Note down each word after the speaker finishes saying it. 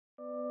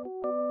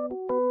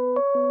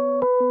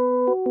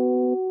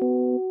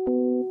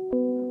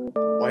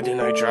Why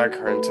didn't I drag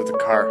her into the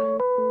car?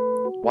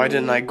 Why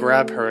didn't I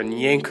grab her and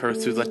yank her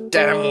through the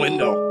damn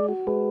window?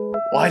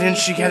 Why didn't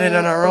she get it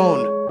on her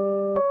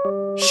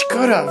own? She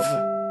could have.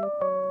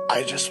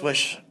 I just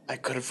wish I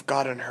could have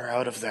gotten her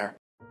out of there.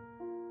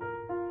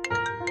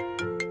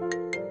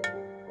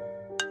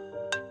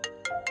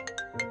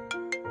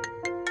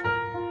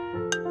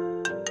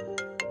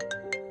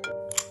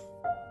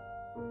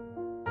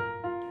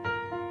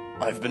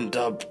 I've been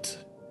dubbed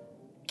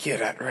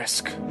Kid at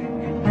Risk.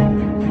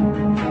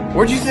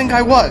 Where do you think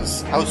I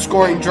was? Out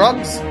scoring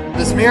drugs?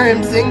 Does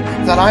MIRRIAM think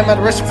that I'm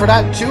at risk for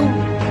that too?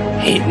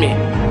 Hate me.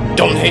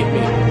 Don't hate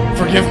me.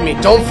 Forgive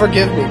me. Don't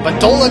forgive me.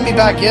 But don't let me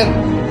back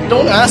in.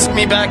 Don't ask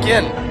me back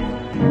in.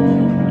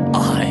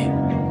 I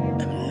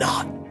am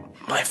not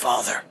my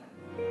father.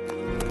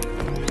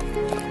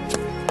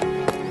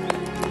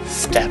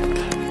 Step.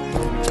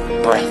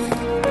 Breath.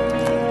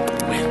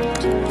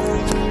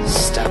 Wind.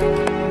 Step.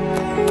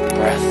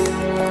 Breath.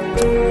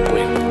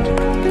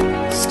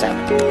 Wind. Step.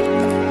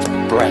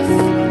 Breath.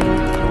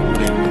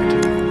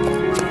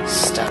 Wind.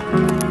 Step.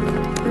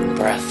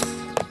 Breath.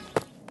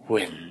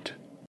 Wind.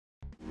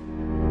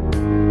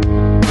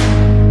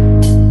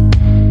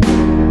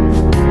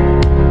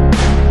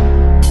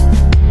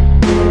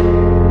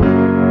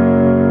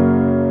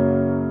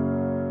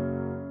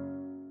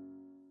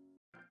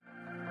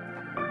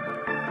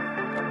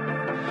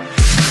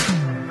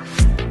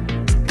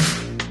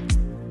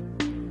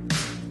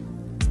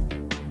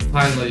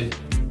 Finally,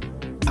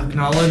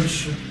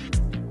 acknowledge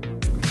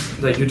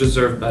that you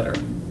deserve better.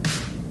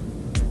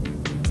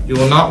 You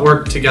will not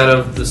work to get out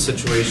of this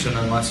situation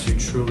unless you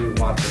truly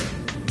want it.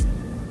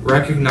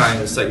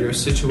 Recognize that your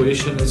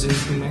situation is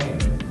inhumane.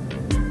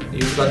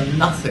 You've done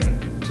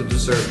nothing to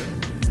deserve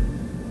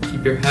it.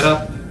 Keep your head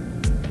up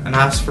and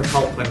ask for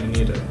help when you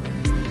need it.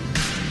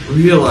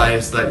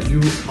 Realize that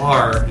you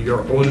are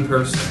your own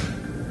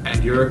person,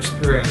 and your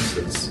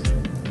experiences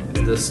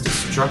in this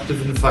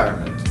destructive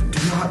environment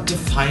do not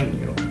define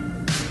you.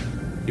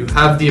 You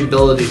have the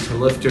ability to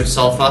lift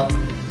yourself up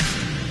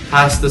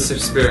past this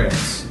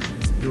experience.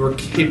 You are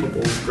capable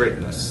of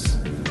greatness.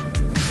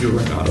 You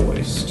are not a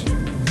waste.